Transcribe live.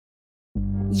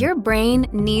Your brain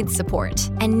needs support,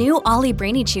 and new Ollie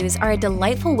Brainy Chews are a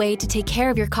delightful way to take care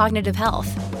of your cognitive health.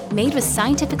 Made with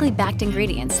scientifically backed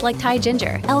ingredients like Thai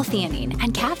ginger, L-theanine,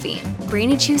 and caffeine,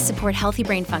 Brainy Chews support healthy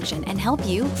brain function and help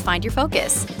you find your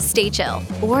focus, stay chill,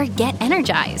 or get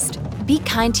energized. Be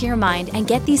kind to your mind and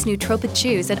get these nootropic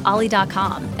chews at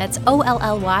ollie.com. That's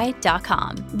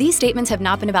OLLY.com. These statements have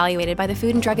not been evaluated by the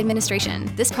Food and Drug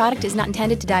Administration. This product is not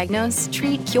intended to diagnose,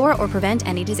 treat, cure, or prevent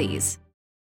any disease.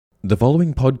 The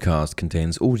following podcast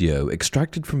contains audio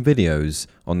extracted from videos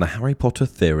on the Harry Potter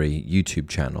Theory YouTube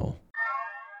channel.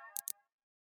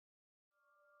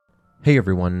 Hey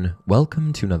everyone,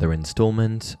 welcome to another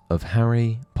installment of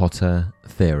Harry Potter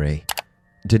Theory.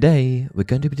 Today, we're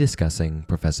going to be discussing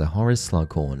Professor Horace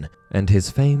Slughorn and his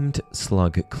famed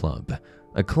Slug Club,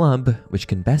 a club which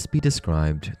can best be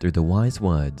described through the wise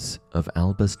words of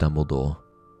Albus Dumbledore.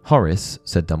 Horace,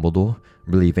 said Dumbledore,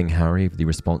 relieving Harry of the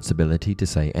responsibility to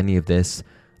say any of this,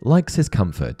 likes his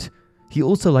comfort. He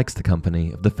also likes the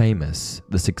company of the famous,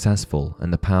 the successful,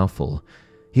 and the powerful.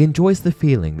 He enjoys the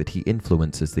feeling that he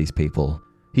influences these people.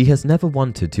 He has never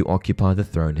wanted to occupy the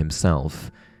throne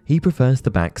himself. He prefers the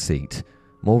back seat.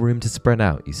 More room to spread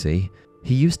out, you see.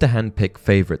 He used to handpick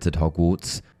favorites at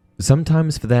Hogwarts,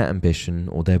 sometimes for their ambition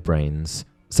or their brains,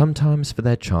 sometimes for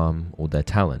their charm or their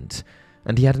talent,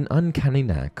 and he had an uncanny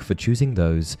knack for choosing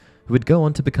those who would go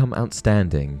on to become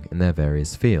outstanding in their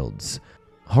various fields.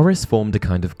 Horace formed a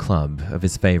kind of club of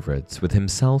his favorites with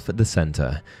himself at the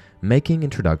center, making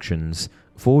introductions,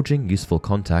 forging useful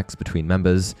contacts between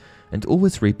members, and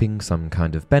always reaping some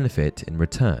kind of benefit in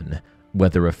return,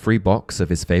 whether a free box of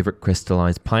his favorite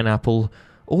crystallized pineapple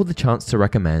or the chance to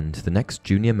recommend the next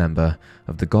junior member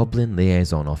of the Goblin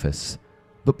Liaison Office.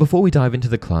 But before we dive into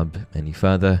the club any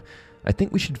further, I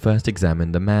think we should first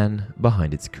examine the man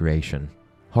behind its creation.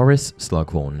 Horace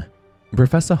Slughorn.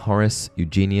 Professor Horace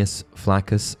Eugenius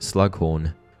Flaccus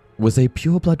Slughorn was a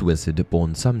pure-blood wizard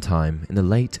born sometime in the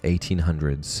late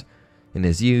 1800s. In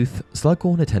his youth,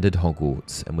 Slughorn attended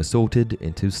Hogwarts and was sorted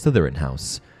into Slytherin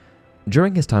House.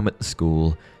 During his time at the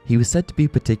school, he was said to be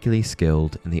particularly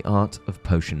skilled in the art of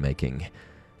potion making.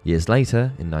 Years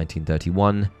later, in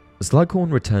 1931,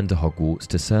 Slughorn returned to Hogwarts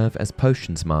to serve as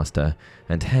potions master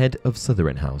and head of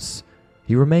Slytherin House.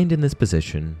 He remained in this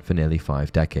position for nearly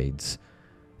 5 decades.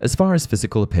 As far as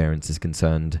physical appearance is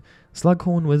concerned,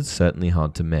 Slughorn was certainly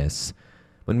hard to miss.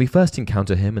 When we first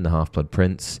encounter him in The Half-Blood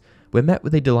Prince, we're met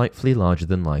with a delightfully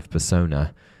larger-than-life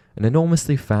persona, an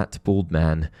enormously fat, bald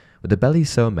man with a belly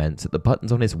so immense that the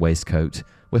buttons on his waistcoat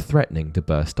were threatening to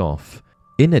burst off.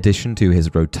 In addition to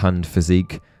his rotund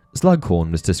physique,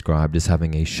 Slughorn was described as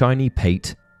having a shiny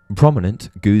pate, prominent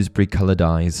gooseberry-coloured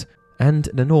eyes, and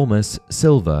an enormous,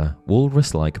 silver,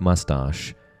 walrus-like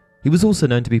moustache. He was also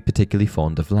known to be particularly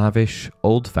fond of lavish,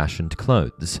 old-fashioned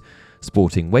clothes,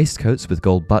 sporting waistcoats with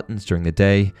gold buttons during the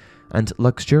day, and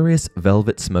luxurious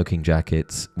velvet smoking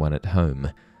jackets when at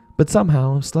home. But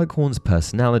somehow, Slughorn's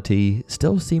personality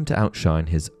still seemed to outshine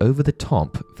his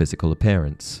over-the-top physical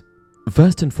appearance.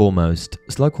 First and foremost,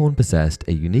 Slughorn possessed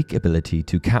a unique ability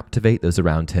to captivate those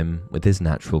around him with his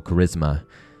natural charisma.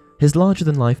 His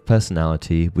larger-than-life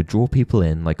personality would draw people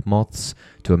in like moths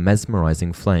to a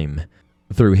mesmerizing flame.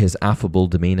 Through his affable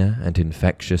demeanor and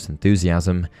infectious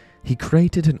enthusiasm, he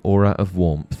created an aura of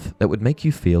warmth that would make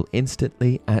you feel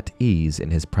instantly at ease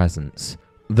in his presence,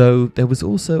 though there was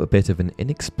also a bit of an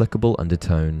inexplicable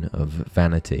undertone of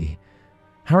vanity.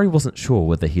 Harry wasn't sure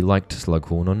whether he liked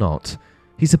Slughorn or not.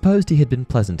 He supposed he had been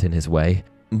pleasant in his way,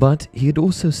 but he had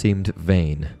also seemed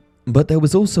vain. But there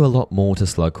was also a lot more to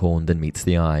Slughorn than meets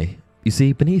the eye. You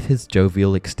see, beneath his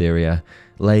jovial exterior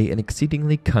lay an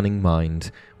exceedingly cunning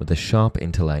mind with a sharp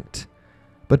intellect.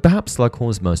 But perhaps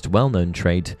Slughorn's most well-known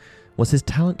trait was his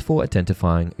talent for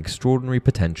identifying extraordinary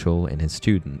potential in his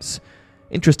students.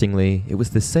 Interestingly, it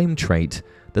was this same trait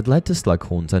that led to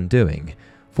Slughorn's undoing,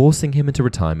 forcing him into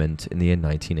retirement in the year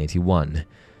 1981.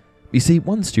 You see,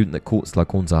 one student that caught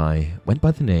Slughorn's eye went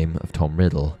by the name of Tom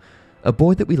Riddle, a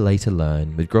boy that we later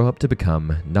learn would grow up to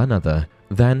become none other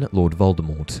than Lord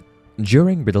Voldemort.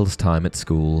 During Riddle's time at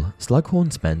school,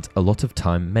 Slughorn spent a lot of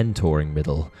time mentoring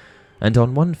Riddle, and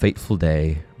on one fateful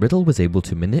day, Riddle was able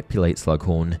to manipulate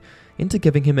Slughorn into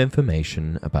giving him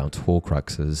information about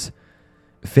Horcruxes.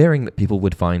 Fearing that people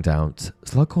would find out,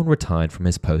 Slughorn retired from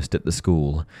his post at the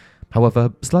school. However,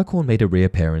 Slughorn made a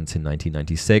reappearance in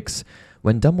 1996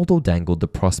 when Dumbledore dangled the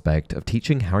prospect of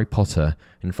teaching Harry Potter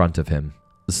in front of him.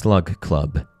 The Slug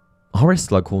Club. Horace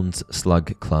Slughorn's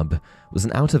Slug Club was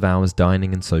an out-of-hours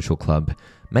dining and social club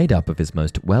made up of his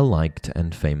most well-liked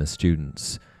and famous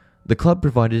students. The club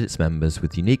provided its members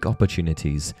with unique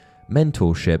opportunities,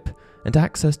 mentorship, and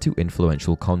access to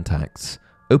influential contacts,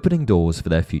 opening doors for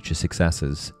their future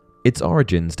successors. Its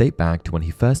origins date back to when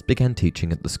he first began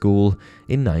teaching at the school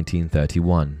in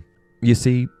 1931. You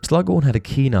see, Slughorn had a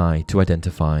keen eye to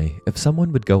identify if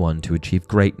someone would go on to achieve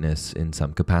greatness in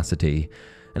some capacity,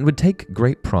 and would take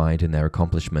great pride in their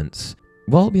accomplishments.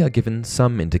 While we are given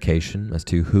some indication as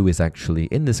to who is actually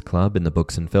in this club in the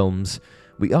books and films,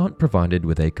 we aren't provided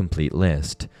with a complete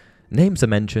list. Names are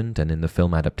mentioned, and in the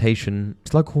film adaptation,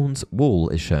 Slughorn's wall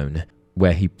is shown,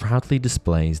 where he proudly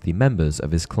displays the members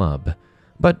of his club.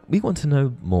 But we want to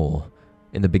know more.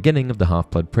 In the beginning of The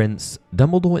Half-Blood Prince,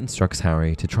 Dumbledore instructs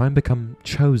Harry to try and become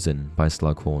chosen by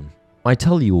Slughorn. "I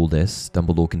tell you all this,"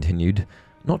 Dumbledore continued,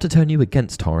 "not to turn you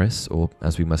against Horace, or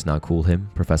as we must now call him,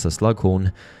 Professor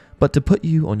Slughorn, but to put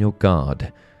you on your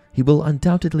guard. He will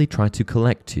undoubtedly try to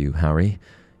collect you, Harry.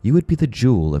 You would be the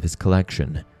jewel of his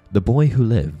collection, the boy who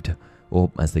lived, or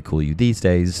as they call you these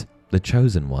days, the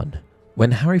chosen one."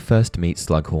 When Harry first meets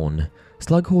Slughorn,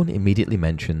 Slughorn immediately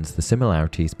mentions the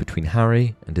similarities between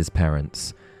Harry and his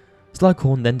parents.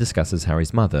 Slughorn then discusses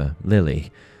Harry's mother,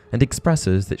 Lily, and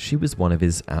expresses that she was one of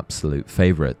his absolute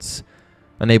favourites.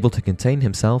 Unable to contain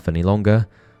himself any longer,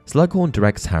 Slughorn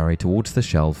directs Harry towards the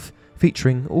shelf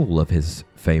featuring all of his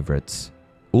favourites.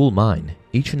 "All mine,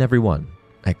 each and every one.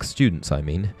 Ex-students, I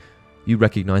mean. You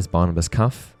recognise Barnabas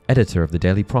Cuff, editor of the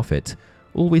Daily Prophet.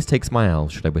 Always takes my owl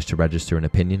should I wish to register an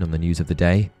opinion on the news of the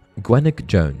day. Gwennock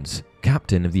Jones,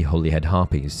 captain of the Holyhead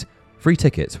Harpies. Free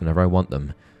tickets whenever I want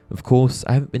them. Of course,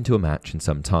 I haven't been to a match in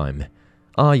some time.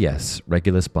 Ah yes,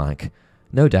 Regulus Black.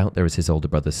 No doubt there is his older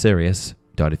brother Sirius,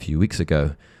 died a few weeks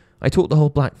ago. I taught the whole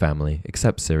Black family,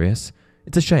 except Sirius.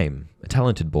 It's a shame, a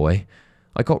talented boy.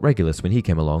 I got Regulus when he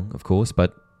came along, of course,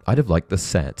 but I'd have liked the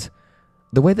set."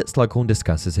 The way that Slughorn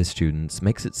discusses his students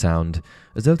makes it sound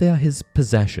as though they are his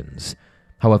possessions.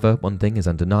 However, one thing is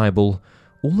undeniable: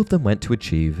 all of them went to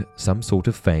achieve some sort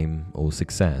of fame or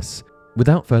success.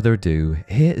 Without further ado,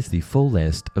 here is the full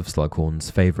list of Slughorn's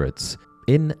favourites,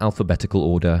 in alphabetical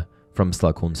order, from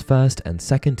Slughorn's first and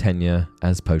second tenure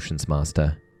as Potions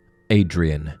Master.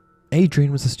 Adrian.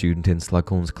 Adrian was a student in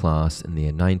Slughorn's class in the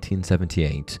year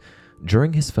 1978,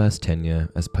 during his first tenure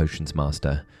as Potions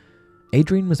Master.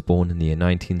 Adrian was born in the year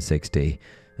 1960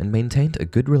 and maintained a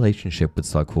good relationship with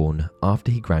Slughorn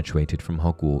after he graduated from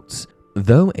Hogwarts.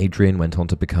 Though Adrian went on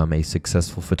to become a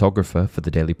successful photographer for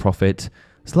the Daily Prophet,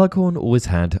 Slughorn always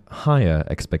had higher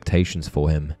expectations for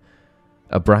him.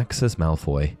 Abraxas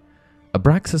Malfoy.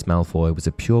 Abraxas Malfoy was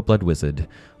a pure-blood wizard,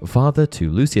 father to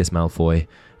Lucius Malfoy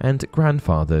and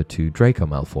grandfather to Draco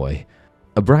Malfoy.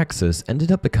 Abraxas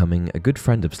ended up becoming a good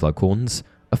friend of Slughorn's,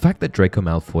 a fact that Draco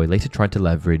Malfoy later tried to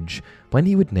leverage when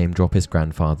he would name-drop his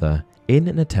grandfather in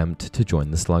an attempt to join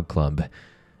the Slug Club.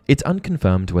 It's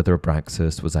unconfirmed whether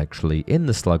Abraxas was actually in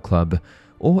the Slug Club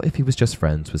or if he was just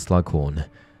friends with Slughorn.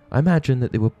 I imagine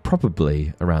that they were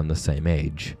probably around the same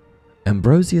age.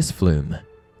 Ambrosius Flume.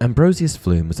 Ambrosius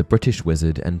Flume was a British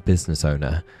wizard and business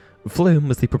owner. Flume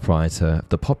was the proprietor of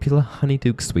the popular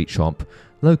Honeyduke sweet shop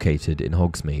located in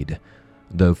Hogsmeade.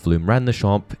 Though Flume ran the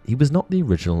shop, he was not the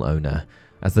original owner,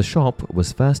 as the shop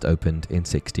was first opened in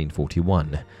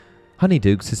 1641.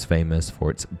 Honeyduke's is famous for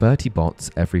its Bertie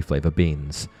Bott's every flavour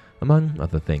beans, among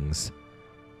other things.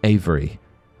 Avery.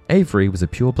 Avery was a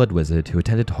pure-blood wizard who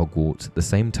attended Hogwarts at the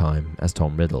same time as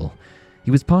Tom Riddle. He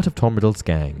was part of Tom Riddle's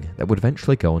gang that would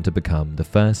eventually go on to become the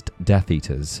first Death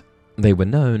Eaters. They were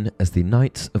known as the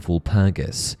Knights of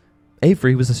Walpurgis.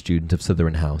 Avery was a student of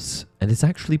Slytherin House and is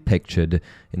actually pictured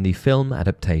in the film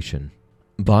adaptation.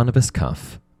 Barnabas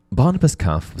Cuff. Barnabas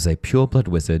Cuff was a pure-blood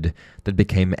wizard that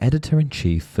became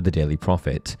editor-in-chief for the Daily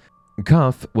Prophet.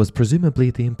 Cuff was presumably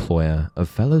the employer of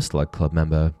fellow Slug Club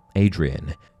member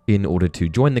Adrian. In order to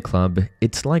join the club,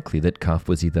 it's likely that Cuff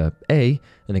was either A,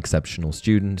 an exceptional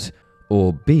student,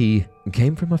 or B,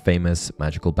 came from a famous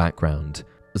magical background.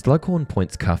 Slughorn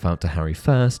points Cuff out to Harry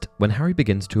first when Harry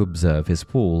begins to observe his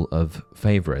wall of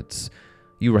favourites.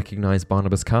 You recognise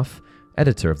Barnabas Cuff,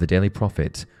 editor of the Daily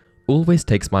Prophet. Always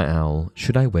takes my owl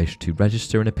should I wish to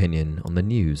register an opinion on the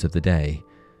news of the day.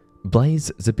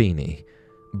 Blaise Zabini.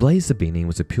 Blaise Zabini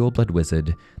was a pure-blood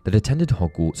wizard that attended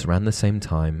Hogwarts around the same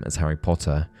time as Harry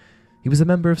Potter. He was a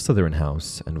member of Slytherin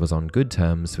House and was on good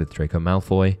terms with Draco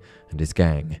Malfoy and his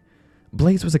gang.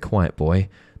 Blaise was a quiet boy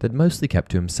that mostly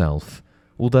kept to himself,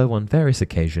 although on various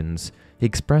occasions he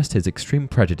expressed his extreme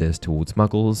prejudice towards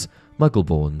Muggles,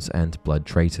 Muggleborns, and blood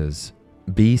traitors.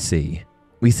 BC.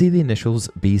 We see the initials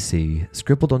BC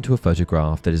scribbled onto a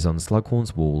photograph that is on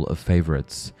Slughorn's wall of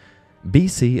favourites.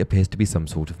 BC appears to be some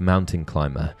sort of mountain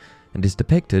climber and is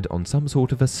depicted on some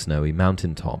sort of a snowy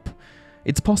mountaintop.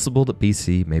 It's possible that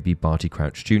BC may be Barty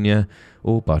Crouch Jr.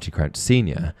 or Barty Crouch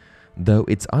Sr., though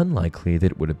it's unlikely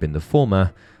that it would have been the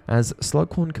former, as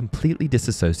Slughorn completely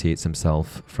disassociates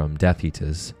himself from Death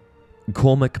Eaters.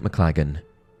 Cormac McLaggen.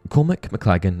 Cormac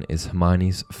McLaggen is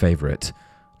Hermione's favourite.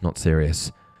 Not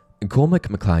serious. Cormac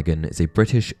McLaggen is a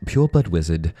British pureblood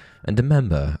wizard and a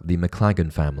member of the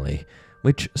McLaggen family,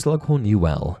 which Slughorn knew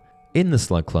well. In the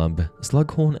Slug Club,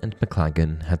 Slughorn and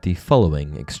McLaggen had the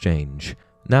following exchange.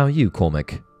 Now you,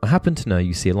 Cormac, I happen to know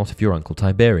you see a lot of your uncle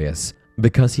Tiberius,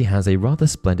 because he has a rather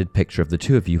splendid picture of the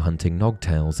two of you hunting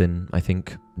nogtails in, I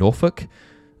think, Norfolk?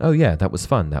 Oh yeah, that was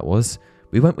fun, that was.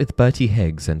 We went with Bertie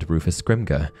Higgs and Rufus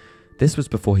Scrimger. This was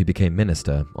before he became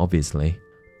minister, obviously.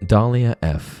 Dahlia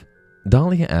F.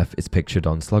 Dahlia F is pictured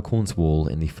on Slughorn's wall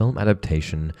in the film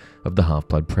adaptation of The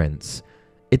Half-Blood Prince.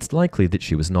 It's likely that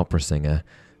she was an opera singer,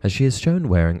 as she is shown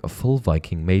wearing a full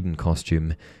Viking maiden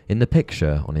costume in the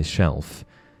picture on his shelf.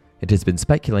 It has been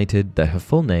speculated that her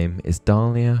full name is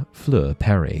Dahlia Fleur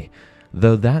Perry,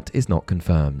 though that is not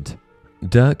confirmed.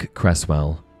 Dirk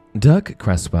Cresswell. Dirk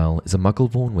Cresswell is a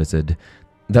Muggle-born wizard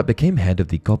that became head of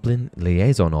the Goblin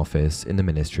Liaison Office in the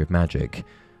Ministry of Magic.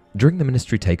 During the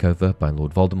Ministry takeover by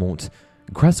Lord Voldemort,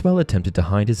 Cresswell attempted to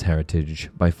hide his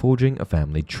heritage by forging a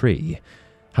family tree.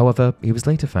 However, he was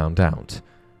later found out.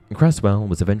 Cresswell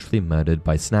was eventually murdered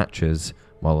by Snatchers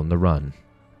while on the run.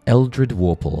 Eldred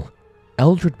Warple.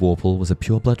 Eldred Warple was a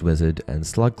pureblood wizard and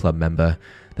Slug Club member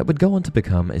that would go on to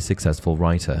become a successful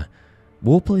writer.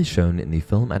 Warple is shown in the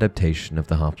film adaptation of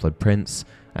The Half-Blood Prince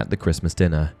at the Christmas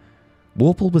dinner.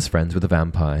 Warple was friends with a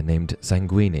vampire named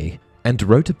Sanguini and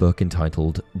wrote a book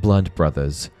entitled Blood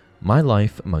Brothers, My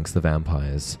Life Amongst the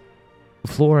Vampires.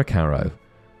 Flora Carrow.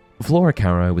 Flora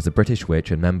Carrow was a British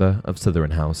witch and member of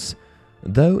Slytherin House.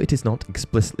 Though it is not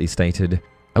explicitly stated,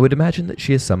 I would imagine that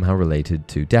she is somehow related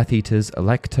to Death Eaters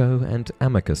Alecto and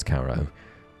Amicus Carrow.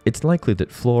 It's likely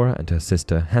that Flora and her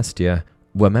sister Hestia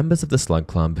were members of the Slug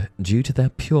Club due to their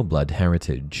pureblood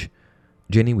heritage.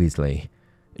 Ginny Weasley.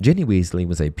 Ginny Weasley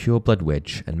was a pureblood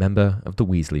witch and member of the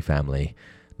Weasley family,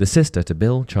 the sister to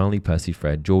Bill, Charlie, Percy,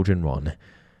 Fred, George and Ron.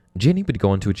 Ginny would go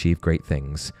on to achieve great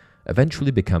things,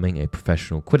 eventually becoming a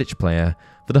professional Quidditch player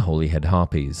for the Holyhead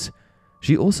Harpies.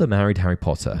 She also married Harry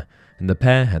Potter, and the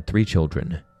pair had 3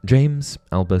 children, James,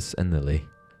 Albus and Lily.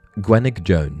 Gwenig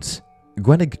Jones.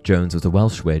 Gwenig Jones was a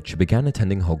Welsh witch who began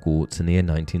attending Hogwarts in the year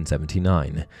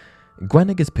 1979.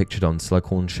 Gwenig is pictured on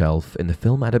Slughorn's shelf in the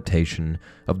film adaptation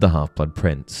of The Half-Blood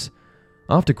Prince.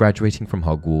 After graduating from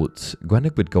Hogwarts,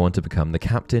 Gwenig would go on to become the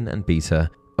captain and beater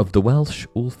of the Welsh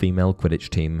all-female Quidditch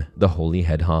team, the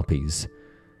Holyhead Harpies.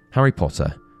 Harry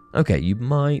Potter. Okay, you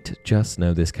might just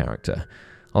know this character.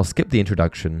 I'll skip the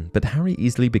introduction, but Harry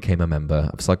easily became a member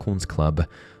of Slughorn's club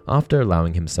after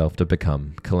allowing himself to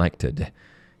become collected.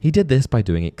 He did this by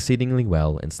doing exceedingly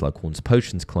well in Slughorn's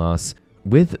potions class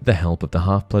with the help of the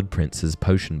Half-Blood Prince's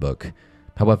potion book.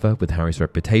 However, with Harry's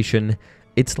reputation,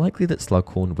 it's likely that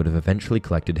Slughorn would have eventually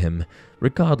collected him,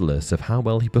 regardless of how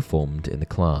well he performed in the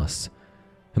class.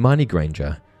 Hermione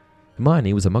Granger.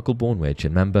 Hermione was a Muggle-born witch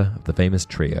and member of the famous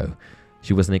trio.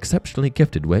 She was an exceptionally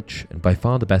gifted witch and by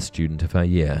far the best student of her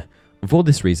year. For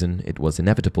this reason, it was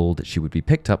inevitable that she would be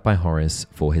picked up by Horace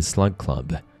for his Slug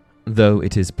Club. Though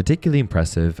it is particularly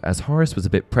impressive as Horace was a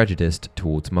bit prejudiced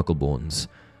towards Muggle-borns.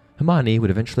 Hermione would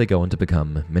eventually go on to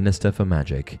become Minister for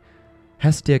Magic.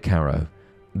 Hestia Carrow.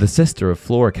 The sister of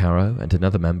Flora Carrow and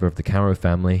another member of the Carrow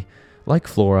family, like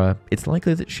Flora, it's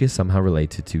likely that she is somehow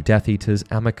related to Death Eaters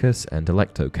Amicus and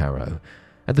Alecto Carrow.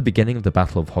 At the beginning of the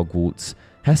Battle of Hogwarts,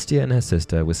 Hestia and her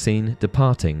sister were seen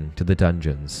departing to the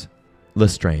dungeons.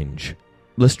 Lestrange.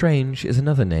 Lestrange is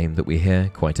another name that we hear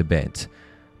quite a bit.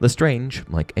 Lestrange,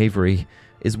 like Avery,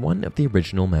 is one of the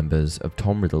original members of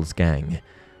Tom Riddle's gang,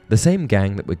 the same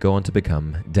gang that would go on to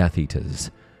become Death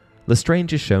Eaters.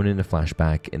 Lestrange is shown in a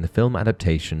flashback in the film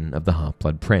adaptation of The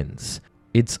Half-Blood Prince.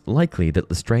 It's likely that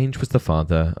Lestrange was the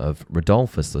father of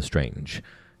Rodolphus Lestrange,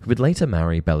 who would later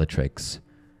marry Bellatrix.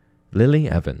 Lily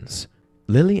Evans.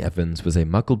 Lily Evans was a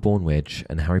Muggle-born witch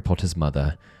and Harry Potter's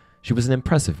mother. She was an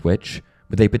impressive witch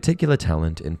with a particular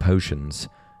talent in potions,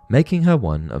 making her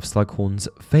one of Slughorn's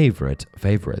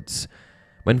favorites.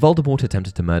 When Voldemort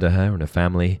attempted to murder her and her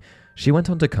family, she went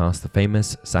on to cast the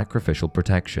famous Sacrificial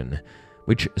Protection,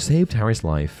 which saved Harry's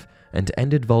life and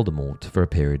ended Voldemort for a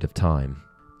period of time.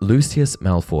 Lucius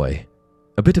Malfoy.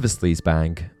 A bit of a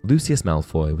sleazebag, Lucius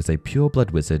Malfoy was a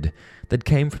pure-blood wizard that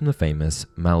came from the famous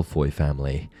Malfoy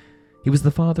family. He was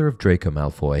the father of Draco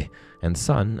Malfoy and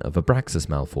son of Abraxas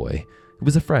Malfoy, who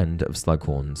was a friend of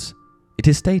Slughorn's. It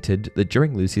is stated that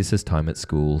during Lucius's time at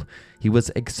school, he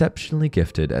was exceptionally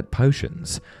gifted at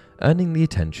potions, earning the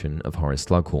attention of Horace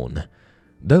Slughorn.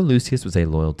 Though Lucius was a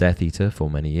loyal Death Eater for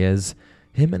many years,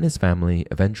 him and his family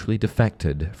eventually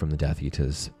defected from the Death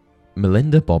Eaters.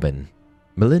 Melinda Bobbin.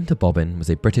 Melinda Bobbin was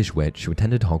a British witch who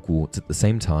attended Hogwarts at the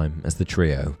same time as the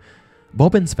trio.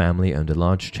 Bobbin's family owned a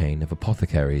large chain of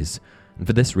apothecaries, and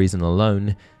for this reason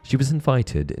alone, she was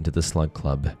invited into the Slug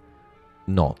Club.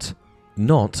 Knot.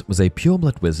 Knot was a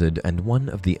pureblood wizard and one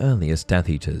of the earliest Death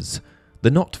Eaters.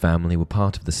 The Knot family were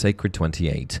part of the Sacred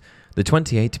 28, the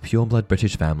 28 pureblood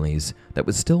British families that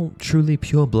was still truly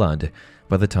pure blood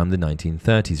by the time the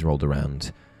 1930s rolled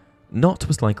around. Knot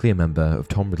was likely a member of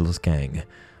Tom Riddle's gang,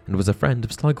 and was a friend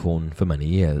of Slughorn for many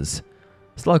years.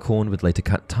 Slughorn would later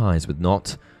cut ties with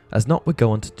Knot, as Knot would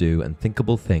go on to do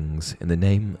unthinkable things in the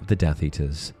name of the Death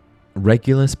Eaters.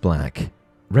 Regulus Black.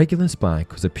 Regulus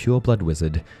Black was a pure-blood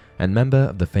wizard and member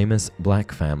of the famous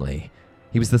Black family.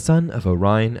 He was the son of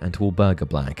Orion and Walburga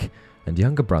Black, and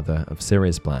younger brother of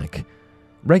Sirius Black.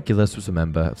 Regulus was a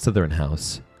member of Slytherin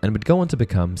House, and would go on to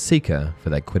become Seeker for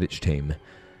their Quidditch team.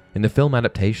 In the film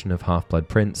adaptation of Half-Blood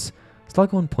Prince,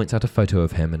 Slughorn points out a photo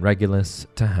of him and Regulus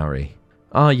to Harry.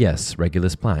 Ah yes,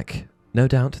 Regulus Black. No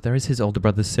doubt there is his older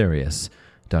brother Sirius,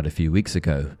 died a few weeks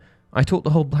ago. I taught the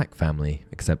whole Black family,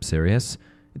 except Sirius.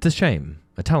 It's a shame,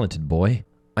 a talented boy.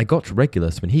 I got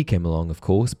Regulus when he came along, of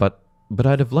course, but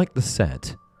I'd have liked the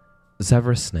set.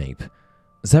 Severus Snape.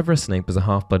 Severus Snape was a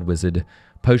half-blood wizard,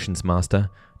 potions master,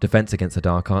 defense against the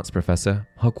dark arts professor,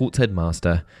 Hogwarts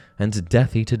headmaster, and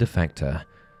Death Eater defector.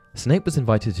 Snape was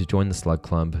invited to join the Slug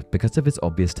Club because of his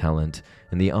obvious talent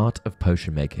in the art of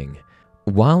potion making.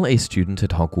 While a student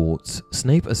at Hogwarts,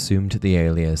 Snape assumed the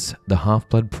alias the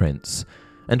Half-Blood Prince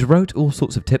and wrote all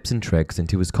sorts of tips and tricks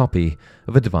into his copy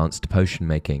of advanced potion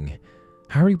making.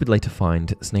 Harry would later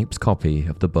find Snape's copy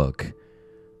of the book.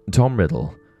 Tom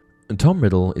Riddle. Tom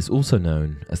Riddle is also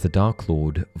known as the Dark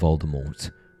Lord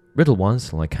Voldemort. Riddle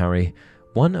was, like Harry,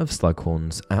 one of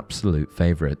Slughorn's absolute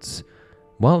favourites.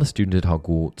 While a student at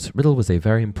Hogwarts, Riddle was a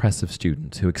very impressive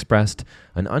student who expressed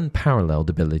an unparalleled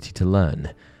ability to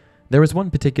learn. There is one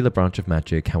particular branch of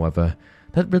magic, however,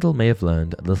 that Riddle may have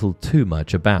learned a little too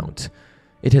much about.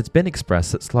 It has been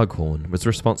expressed that Slughorn was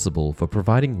responsible for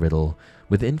providing Riddle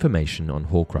with information on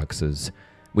Horcruxes,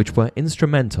 which were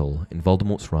instrumental in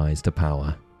Voldemort's rise to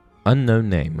power. Unknown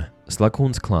name,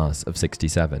 Slughorn's class of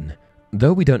 67.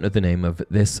 Though we don't know the name of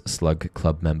this Slug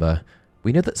Club member,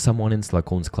 we know that someone in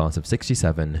Slughorn's class of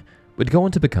 67 would go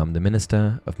on to become the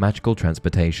Minister of Magical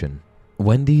Transportation.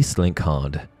 Wendy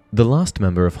Slinkhard. The last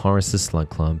member of Horace's Slug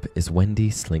Club is Wendy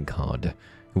Slinkhard,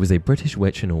 who was a British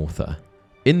witch and author.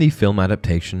 In the film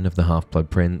adaptation of The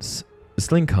Half-Blood Prince,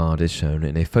 Slinkhard is shown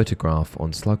in a photograph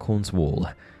on Slughorn's wall.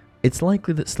 It's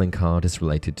likely that Slinkhard is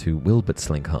related to Wilbert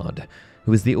Slinkhard,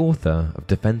 who is the author of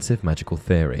Defensive Magical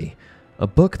Theory, a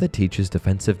book that teaches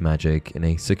defensive magic in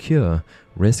a secure,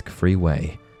 risk-free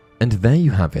way. And there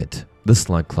you have it, the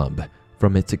Slug Club.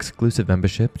 From its exclusive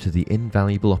membership to the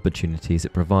invaluable opportunities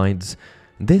it provides,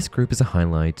 this group is a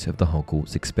highlight of the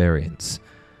Hogwarts experience.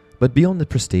 But beyond the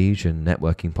prestige and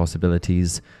networking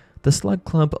possibilities, the Slug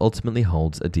Club ultimately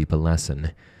holds a deeper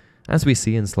lesson. As we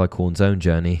see in Slughorn's own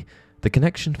journey, the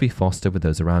connections we foster with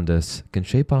those around us can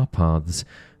shape our paths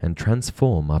and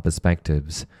transform our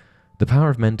perspectives. The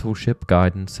power of mentorship,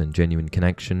 guidance, and genuine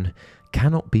connection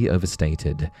cannot be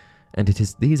overstated, and it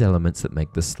is these elements that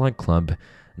make the Slug Club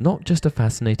not just a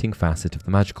fascinating facet of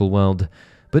the magical world,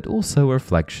 but also a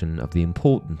reflection of the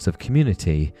importance of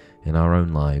community in our own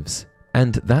lives.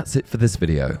 And that's it for this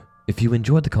video. If you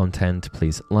enjoyed the content,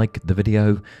 please like the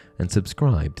video and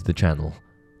subscribe to the channel.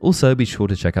 Also, be sure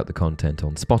to check out the content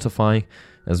on Spotify,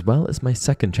 as well as my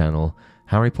second channel,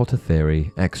 Harry Potter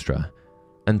Theory Extra.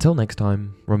 Until next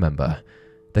time, remember,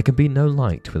 there can be no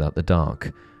light without the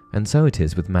dark, and so it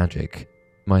is with magic.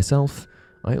 Myself,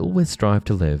 I always strive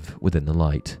to live within the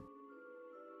light.